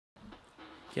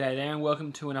G'day there and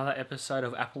welcome to another episode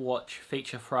of Apple Watch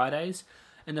Feature Fridays,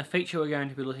 and the feature we're going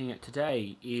to be looking at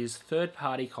today is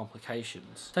third-party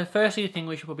complications. So firstly, the thing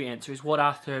we should probably answer is, what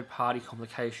are third-party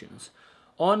complications?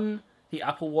 On the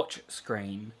Apple Watch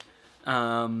screen,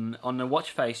 on the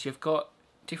watch face, you've got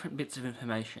different bits of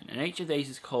information, and each of these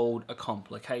is called a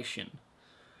complication.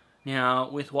 Now,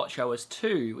 with watchOS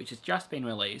 2, which has just been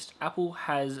released, Apple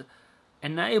has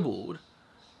enabled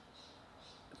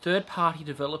third-party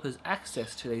developers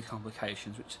access to these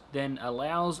complications, which then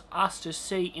allows us to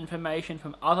see information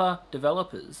from other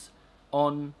developers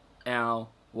on our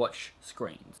watch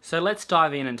screens. So let's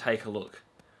dive in and take a look.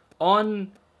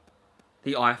 On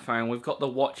the iPhone, we've got the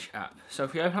Watch app. So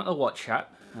if we open up the Watch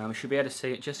app, we should be able to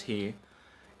see it just here.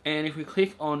 And if we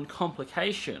click on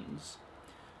complications,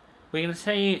 we're going to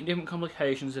see different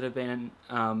complications that have been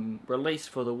released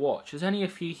for the watch. There's only a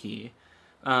few here.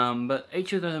 But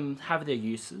each of them have their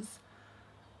uses.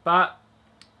 But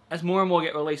as more and more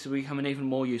get released, it will become an even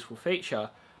more useful feature.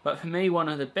 But for me, one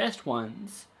of the best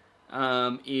ones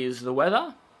is the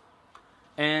weather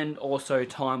and also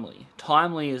Timely.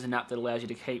 Timely is an app that allows you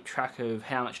to keep track of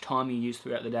how much time you use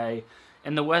throughout the day.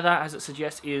 And the weather, as it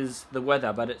suggests, is the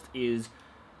weather, but it is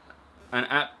an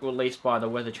app released by the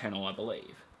Weather Channel, I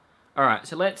believe. Alright,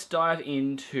 so let's dive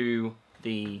into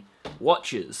the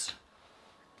watches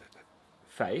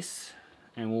face,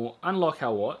 and we'll unlock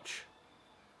our watch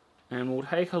and we'll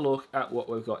take a look at what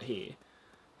we've got here.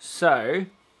 So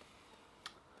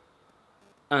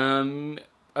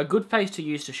a good face to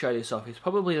use to show this off is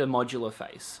probably the modular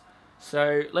face.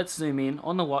 So let's zoom in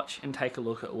on the watch and take a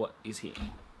look at what is here.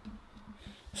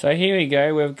 So here we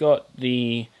go, we've got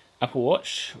the Apple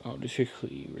Watch. I'll just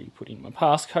quickly re-put in my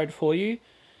passcode for you,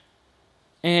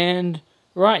 and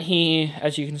right here,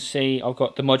 as you can see, I've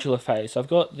got the modular face. I've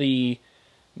got the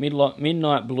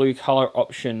midnight blue color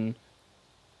option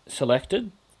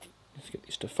selected. Let's get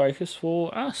this to focus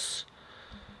for us.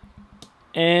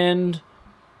 And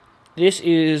this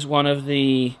is one of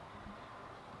the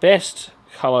best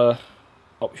color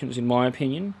options in my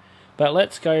opinion. But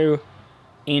let's go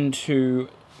into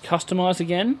customize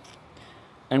again,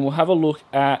 and we'll have a look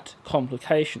at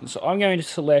complications. So I'm going to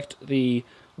select the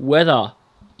weather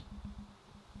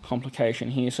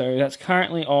complication here. So that's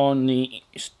currently on the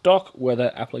stock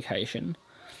weather application.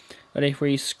 But if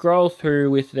we scroll through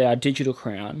with our digital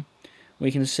crown,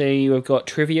 we can see we've got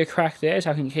Trivia Crack there,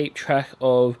 so I can keep track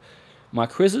of my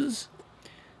quizzes.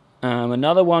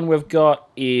 Another one we've got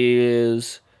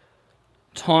is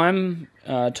Timely,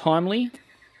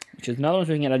 which is another one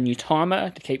we can add a new timer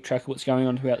to keep track of what's going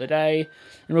on throughout the day.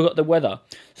 And we've got the weather.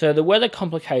 So the weather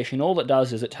complication, all it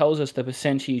does is it tells us the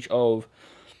percentage of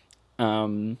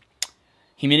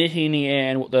humidity in the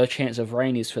air and what the chance of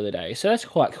rain is for the day. So that's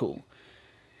quite cool.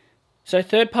 So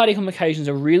third-party complications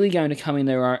are really going to come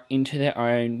into their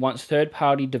own once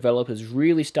third-party developers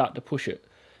really start to push it.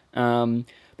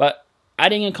 But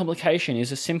adding a complication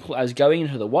is as simple as going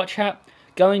into the Watch app,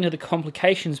 going to the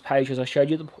complications page as I showed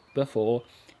you before,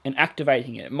 and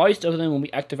activating it. Most of them will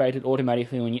be activated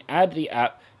automatically when you add the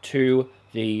app to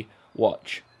the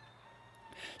watch.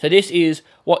 So this is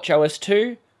watchOS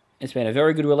 2. It's been a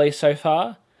very good release so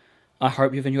far. I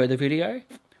hope you've enjoyed the video.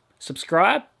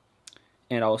 Subscribe,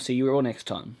 and I'll see you all next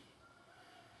time.